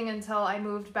were waiting until I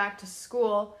moved back to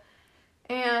school.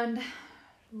 And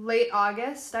late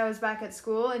August, I was back at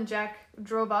school, and Jack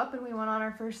drove up, and we went on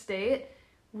our first date.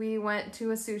 We went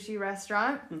to a sushi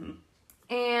restaurant,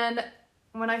 and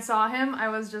when I saw him, I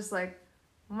was just like,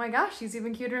 oh my gosh, he's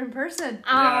even cuter in person.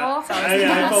 Oh,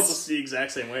 I felt the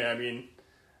exact same way. I mean,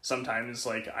 sometimes,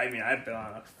 I've been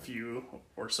on a few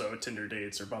or so Tinder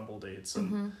dates or Bumble dates,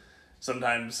 and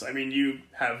sometimes, you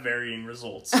have varying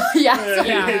results.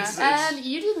 It's, and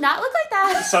you did not look like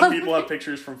that. Some people have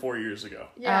pictures from 4 years ago.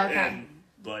 Yeah. And,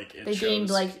 they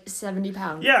gained, 70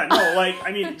 pounds. Yeah,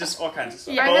 no, just all kinds of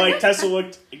stuff. Yeah. But, Tessa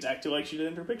looked exactly like she did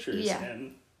in her pictures. Yeah.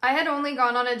 And I had only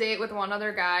gone on a date with one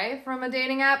other guy from a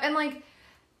dating app, and,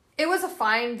 it was a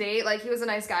fine date. He was a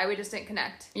nice guy. We just didn't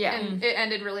connect. Yeah. And it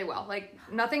ended really well.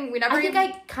 Nothing, we never I think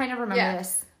I kind of remember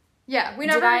this. Yeah, we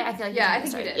never... Did I? I feel like I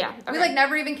think we did. Yeah. Okay. We,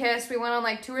 never even kissed. We went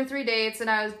on, 2 or 3 dates, and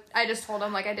I just told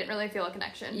him, I didn't really feel a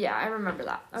connection. Yeah, I remember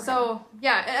that. Okay. So,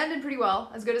 yeah, it ended pretty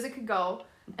well. As good as it could go.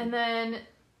 And then,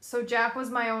 so Jack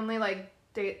was my only,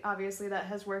 date, obviously, that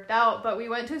has worked out. But we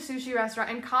went to a sushi restaurant,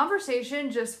 and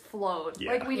conversation just flowed.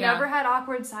 Yeah. We never had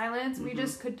awkward silence. We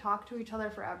just could talk to each other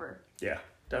forever. Yeah,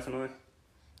 definitely.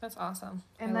 That's awesome.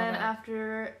 And then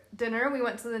after dinner, we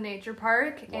went to the nature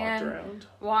park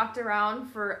walked around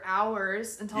for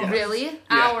hours until Really? Yeah.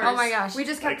 Hours. Oh my gosh. We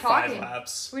just kept talking. 5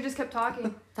 laps. We just kept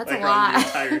talking. That's a lot. The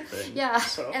entire thing. Yeah.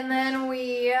 So. And then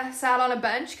we sat on a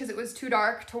bench because it was too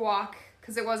dark to walk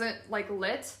because it wasn't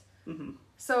lit. Mm-hmm.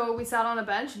 So we sat on a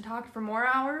bench and talked for more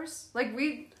hours.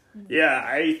 Yeah,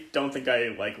 I don't think I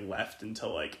left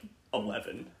until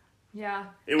 11. Yeah.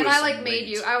 It was I late. made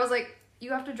you. I was like, you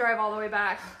have to drive all the way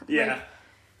back. Yeah.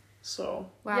 So.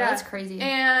 Wow, that's crazy.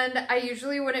 And I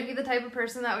usually wouldn't be the type of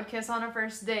person that would kiss on a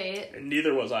first date. And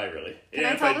neither was I, really. Can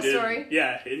I tell the story?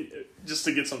 Yeah, just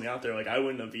to get something out there, I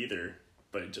wouldn't have either,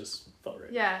 but it just felt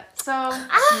right. Yeah, so...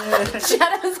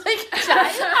 Jenna's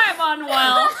I'm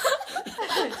unwell.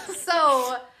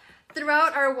 So,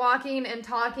 throughout our walking and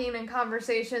talking and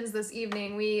conversations this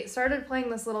evening, we started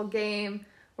playing this little game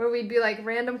where we'd be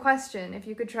random question. If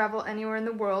you could travel anywhere in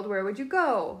the world, where would you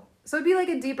go? So it'd be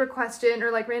a deeper question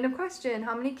or random question.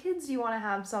 How many kids do you want to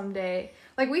have someday?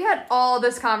 We had all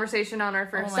this conversation on our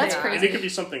first date. That's crazy. And it could be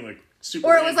something super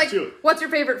Or it was too. What's your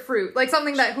favorite fruit?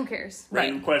 Something that, who cares?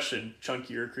 Random question,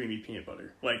 chunky or creamy peanut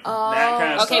butter. That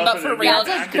kind of stuff. Okay, but for real,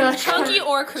 That's a good chunky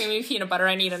or creamy peanut butter,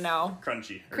 I need to know.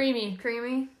 Crunchy.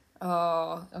 Creamy?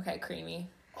 Oh, okay, creamy.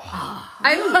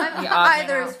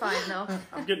 Either is fine, though.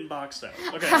 I'm getting boxed out.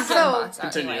 Okay, So,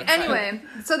 continue. anyway,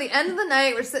 so the end of the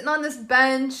night, we're sitting on this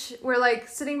bench. We're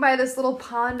sitting by this little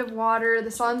pond of water.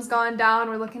 The sun's gone down.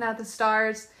 We're looking at the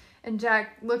stars. And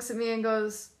Jack looks at me and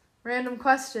goes, random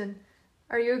question.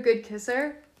 Are you a good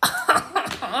kisser?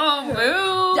 Oh,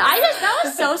 move. That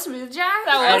was so smooth, Jack.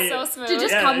 That was so smooth. Did it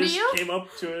just come to just you? Came up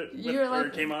to it, or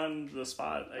came on the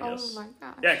spot, I guess. Oh my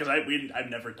gosh. Yeah, because I've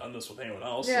never done this with anyone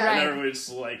else. Yeah. I Right. never was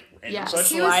random Yes.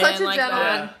 question. He was such a like gentleman.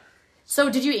 Yeah. So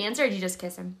did you answer or did you just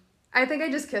kiss him? I think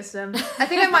I just kissed him. I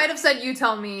think I might have said, you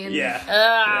tell me. And, Yeah.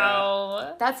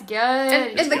 Oh. That's good.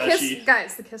 And the Gushy. kiss,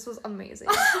 guys, the kiss was amazing.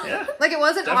 Yeah. It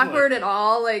wasn't Definitely. awkward at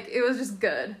all. It was just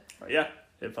good. Yeah.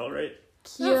 It felt right.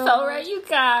 You felt right, you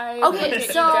guys. Okay, Look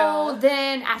at so you go.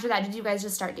 then after that, did you guys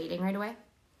just start dating right away?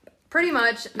 Pretty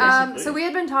much. Basically. So we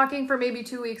had been talking for maybe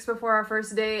 2 weeks before our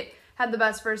first date, had the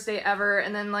best first date ever,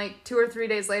 and then 2 or 3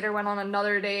 days later went on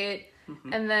another date.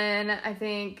 And then I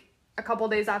think a couple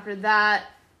days after that,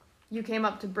 you came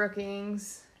up to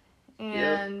Brookings,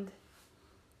 and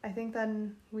I think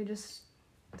then we just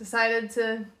decided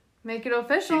to make it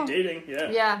official. Keep dating,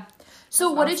 yeah. Yeah.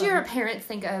 So what did awesome. your parents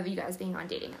think of you guys being on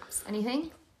dating apps?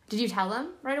 Anything? Did you tell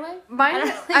them right away?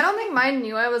 I don't think mine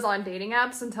knew I was on dating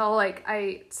apps until like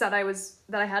I said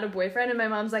that I had a boyfriend, and my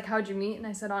mom's like, "How'd you meet?" And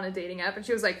I said, "On a dating app," and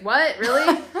she was like, "What?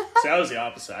 Really?" See, I was the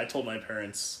opposite. I told my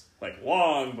parents like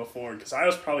long before, because I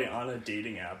was probably on a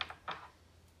dating app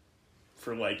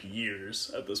for like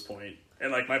years at this point,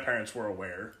 and like my parents were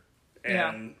aware,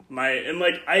 and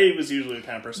I was usually the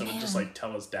kind of person who would just like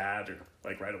tell his dad or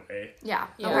like right away,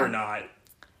 or not.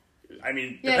 I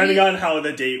mean, depending on how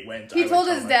the date went. He told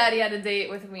his dad he had a date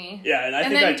with me. Yeah, and I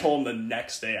think I told him the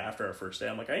next day after our first day.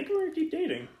 I'm like, I think we're going to keep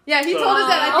dating. Yeah, he told his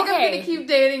dad, I think I'm going to keep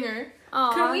dating her.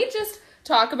 Aww. Can we just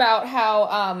talk about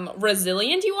how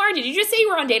resilient you are? Did you just say you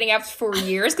were on dating apps for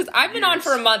years? Because I've been on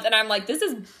for a month, and I'm like, this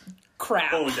is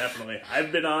crap. Oh, definitely.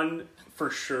 I've been on for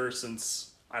sure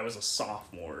since I was a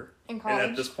sophomore. In college.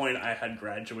 And at this point, I had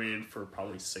graduated for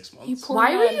probably 6 months.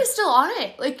 Why were you still on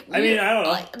it? Like, I mean, I don't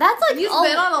know. Like, that's like he's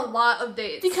been on a lot of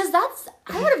dates. Because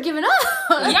I would have given up.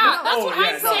 Yeah, that's what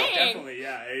I'm saying. Definitely,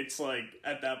 yeah. It's like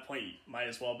at that point, might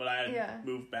as well. But I had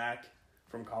moved back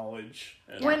from college.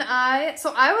 And I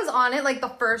was on it like the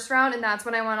first round, and that's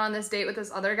when I went on this date with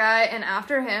this other guy. And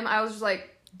after him, I was just like,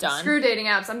 done. Screw dating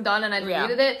apps. I'm done, and I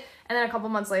deleted it. And then a couple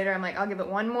months later, I'm like, I'll give it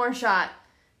one more shot.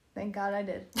 Thank God I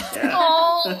did. Yeah.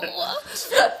 Oh,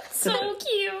 so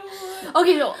cute.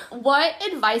 Okay, so what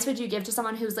advice would you give to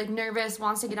someone who's like nervous,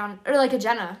 wants to get on, or like a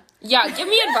Jenna? Yeah, give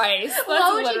me advice.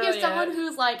 What would you give someone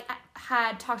who's like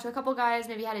had talked to a couple guys,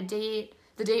 maybe had a date?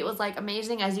 The date was like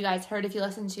amazing, as you guys heard if you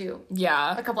listened to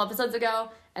a couple episodes ago,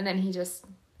 and then he just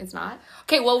is not.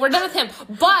 Okay, well, we're done with him.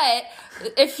 But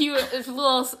if a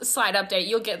little side update,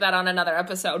 you'll get that on another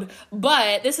episode.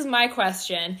 But this is my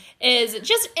question: is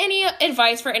just any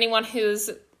advice for anyone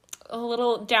who's a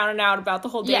little down and out about the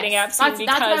whole dating app scene? Because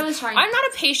that's what I was trying to I'm not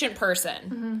a patient person.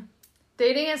 Mm-hmm.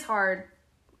 Dating is hard.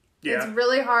 Yeah. It's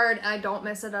really hard, and I don't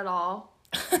miss it at all.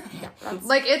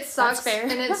 Like, it sucks,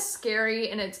 and it's scary,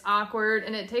 and it's awkward,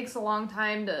 and it takes a long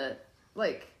time to,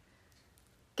 like,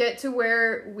 get to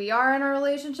where we are in our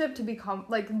relationship to become,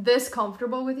 like, this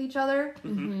comfortable with each other.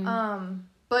 Mm-hmm.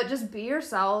 But just be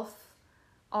yourself,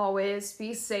 always.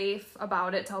 Be safe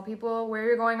about it. Tell people where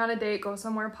you're going on a date. Go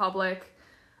somewhere public.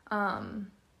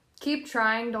 Keep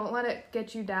trying. Don't let it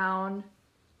get you down.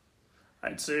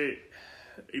 I'd say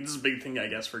this is a big thing, I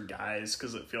guess, for guys,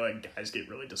 because I feel like guys get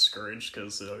really discouraged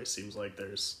because it always seems like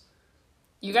there's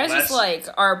you guys just like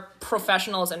are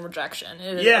professionals in rejection.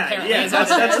 Yeah,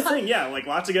 that's the thing. Yeah, like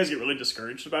lots of guys get really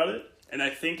discouraged about it, and I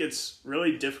think it's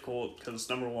really difficult because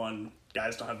number one,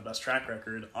 guys don't have the best track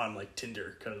record on like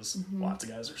Tinder because lots of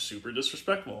guys are super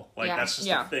disrespectful. Like that's just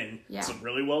a thing. Yeah. It's a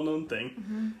really well known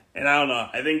thing, and I don't know.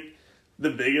 I think the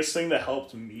biggest thing that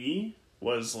helped me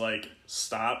was like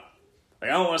stop. Like,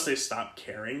 I don't want to say stop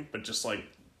caring, but just, like,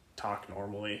 talk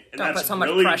normally. And don't that's put so much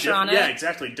really pressure on it. Yeah,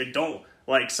 exactly. Don't,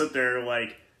 like, sit there,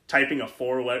 like, typing a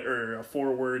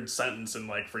 4-word sentence and,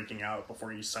 like, freaking out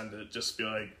before you send it. Just be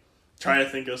like, try to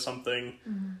think of something,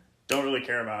 don't really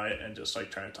care about it, and just, like,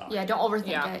 try to talk. Yeah, don't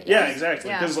overthink it. Yeah, exactly.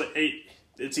 Because, like,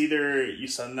 it's either you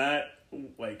send that,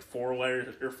 like,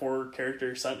 4-letter or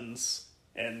 4-character sentence,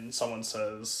 and someone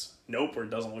says nope or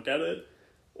doesn't look at it,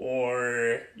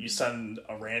 or you send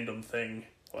a random thing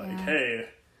like, hey,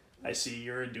 I see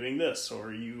you're doing this,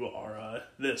 or you are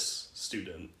this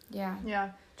student.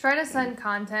 Yeah. Try to send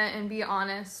content and be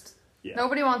honest. Yeah.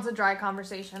 Nobody wants a dry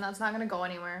conversation. That's not going to go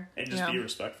anywhere. And just be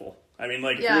respectful. I mean,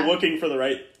 like, if you're looking for the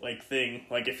right, like, thing,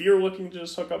 like, if you're looking to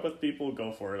just hook up with people,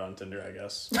 go for it on Tinder, I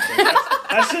guess. Like,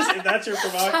 if that's your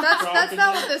provocative. That's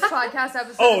not what this podcast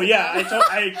episode is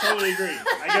about. I totally agree.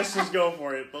 I guess just go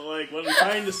for it. But, like, what I'm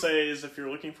trying to say is if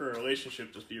you're looking for a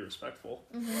relationship, just be respectful.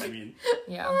 I mean.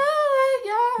 Yeah.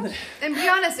 Oh, my God. And be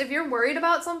honest, if you're worried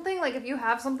about something, like, if you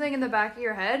have something in the back of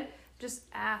your head, just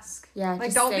ask. Yeah.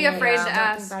 Like, don't be afraid to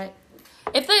ask.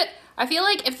 I feel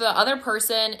like if the other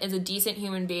person is a decent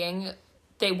human being,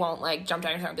 they won't, like, jump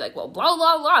down your throat and be like, well, blah,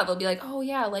 blah, blah. They'll be like, oh,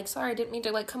 yeah, like, sorry, I didn't mean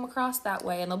to, like, come across that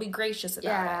way. And they'll be gracious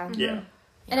about it. Yeah.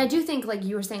 And I do think, like,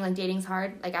 you were saying, like, dating's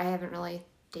hard. Like, I haven't really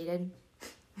dated.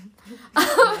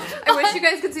 I wish you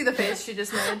guys could see the face she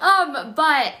just made.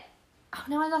 But, oh,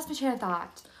 no, I lost my train of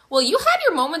thought. Well, you had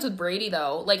your moments with Brady,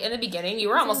 though. Like, in the beginning, you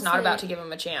were almost not about to give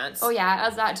him a chance. Oh, yeah, I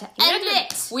was about to end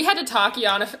it. We had to talk you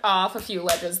off a few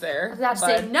ledges there. I was about to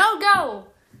say, no, go.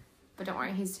 But don't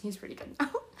worry, he's pretty good now.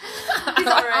 He's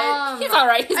alright. He's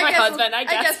alright. He's my husband, I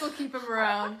guess. I guess we'll keep him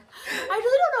around. I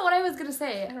really don't know what I was going to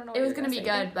say. I don't know. It was going to be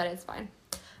good, but it's fine.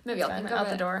 Maybe I'll think out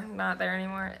the door. Not there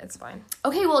anymore. It's fine.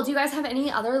 Okay, well, do you guys have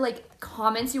any other, like,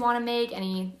 comments you want to make?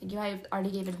 You guys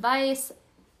already gave advice.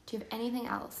 Do you have anything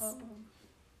else?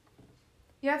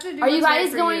 You have to do. Are you what's right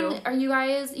guys for going? you. Are you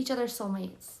guys each other's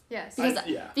soulmates? Yes.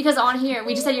 Because on here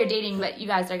we just said you're dating, but you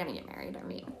guys are gonna get married. I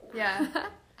mean, Yeah.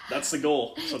 That's the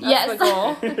goal. So yes, the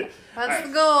goal. That's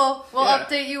the goal. We'll Yeah.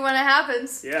 update you when it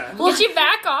happens. Yeah. We'll get you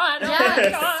back on. Yeah. Oh my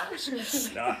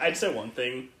gosh. No, I'd say one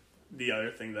thing. The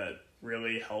other thing that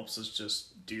really helps is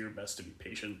just do your best to be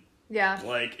patient. Yeah.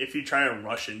 Like, if you try to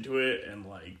rush into it and,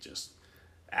 like, just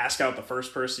ask out the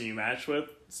first person you match with,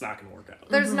 it's not going to work out.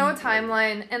 There's no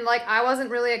timeline, and like I wasn't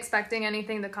really expecting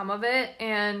anything to come of it,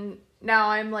 and now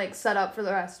I'm like set up for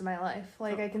the rest of my life.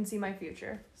 Like I can see my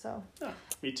future. So. Yeah,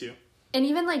 me too. and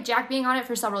even like Jack being on it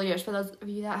for several years. For those of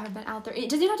you that have been out there, it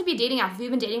doesn't even have to be a dating app. If you've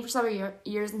been dating for several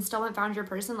years and still haven't found your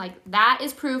person, like that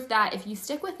is proof that if you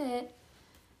stick with it,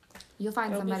 you'll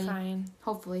find It'll somebody. be fine.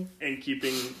 Hopefully. And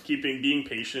being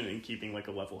patient and keeping, like,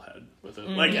 a level head with it.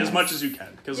 Like, Yes. as much as you can.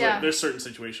 Because, Yeah. like, there's certain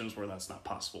situations where that's not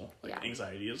possible. Like, Yeah.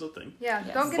 anxiety is a thing. Yeah.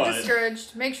 Yes. Don't get But-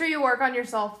 discouraged. Make sure you work on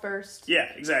yourself first.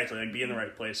 Yeah, exactly. Like, be in the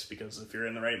right place. Because if you're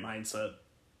in the right mindset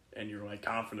and you're, like,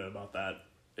 confident about that,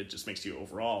 it just makes you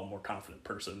overall a more confident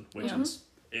person, which is,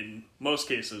 in most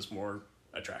cases, more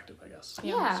attractive, I guess.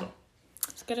 Yeah. So,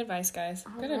 It's good advice, guys.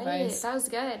 Good Alright, advice. That was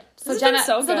good. So has Jenna, been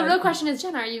so the good. real question is,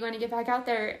 Jenna, are you going to get back out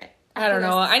there? I don't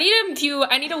know. I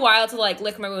need a while to like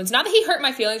lick my wounds. Not that he hurt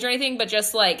my feelings or anything, but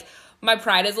just like my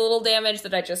pride is a little damaged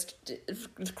that I just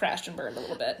crashed and burned a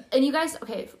little bit. And you guys,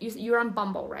 okay, you're on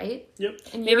Bumble, right? yep.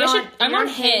 And Maybe you're I should- I'm you're on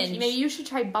Hinge. Maybe you should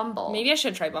try Bumble. Maybe I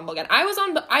should try Bumble again.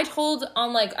 I told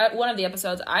on like one of the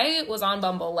episodes, I was on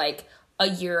Bumble like a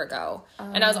year ago.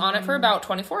 And I was on it for about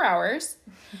 24 hours.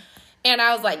 And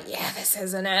I was like, yeah, this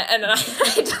isn't it. And then I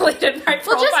deleted my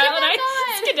profile just get and I back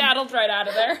on. skedaddled right out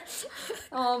of there.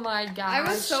 Oh my gosh. I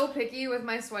was so picky with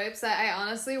my swipes that I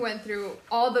honestly went through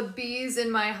all the bees in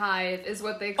my hive, is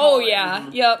what they call Oh, it. yeah.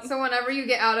 Yep. So whenever you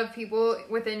get out of people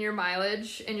within your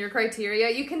mileage and your criteria,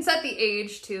 you can set the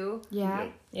age too. Yeah.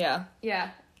 Yeah.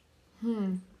 Yeah.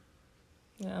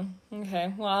 Yeah.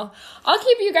 Okay. Well, I'll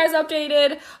keep you guys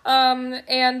updated.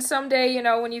 And someday, you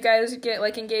know, when you guys get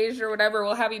like engaged or whatever,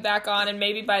 we'll have you back on, and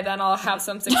maybe by then I'll have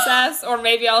some success, or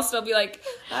maybe I'll still be like,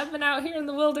 I've been out here in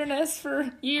the wilderness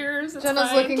for years. It's Jenna's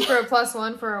fine. looking for a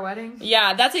 +1 for our wedding.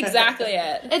 Yeah, that's exactly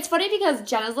it. It's funny because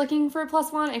Jenna's looking for a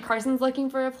 +1 and Carson's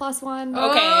looking for a +1.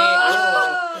 Okay.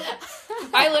 Oh!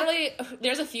 I literally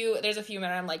there's a few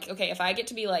men I'm like, okay, if I get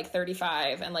to be like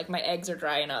 35 and like my eggs are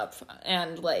drying up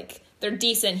and like they're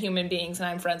decent human beings and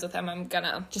I'm friends with them, I'm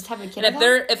gonna Just have a kid. and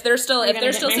if they're still gonna get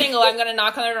married. single, I'm gonna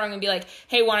knock on their door and be like,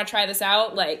 hey, want to try this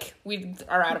out? Like, we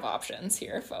are out of options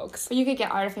here, folks. But you could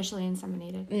get artificially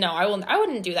inseminated. No, I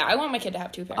wouldn't do that. I want my kid to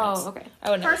have two parents. Oh, okay.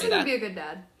 I would never do Carson that. would be a good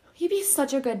dad. He'd be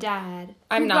such a good dad.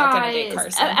 I'm You not gonna guys, date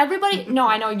Carson. Everybody, no,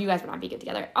 I know you guys would not be good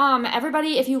together.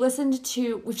 Everybody, if you listened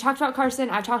to, we've talked about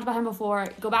Carson. I've talked about him before.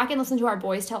 Go back and listen to our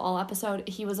Boys Tell All episode.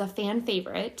 He was a fan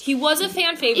favorite. He was a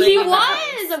fan favorite. He you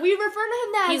guys. was. We refer to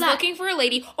him as He's that. looking for a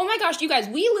lady. Oh my gosh, you guys,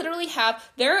 we literally have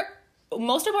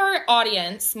most of our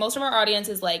audience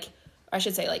is like, I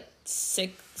should say like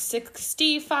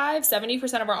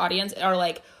 65-70% of our audience are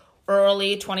like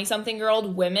early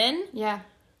 20-something-year-old women. Yeah.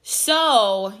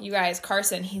 So, you guys,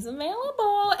 Carson, he's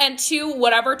available. And to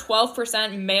whatever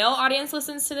 12% male audience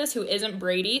listens to this who isn't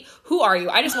Brady, who are you?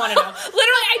 I just want to know. Literally,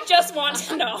 I just want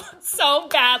to know so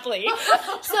badly.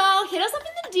 So hit us up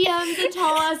in the DMs and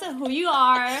tell us who you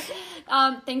are.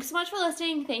 Thanks so much for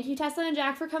listening. Thank you, Tessa and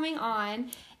Jack, for coming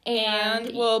on. And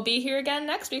we'll be here again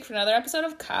next week for another episode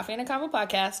of Coffee and a Convo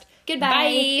Podcast.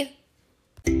 Goodbye. Bye.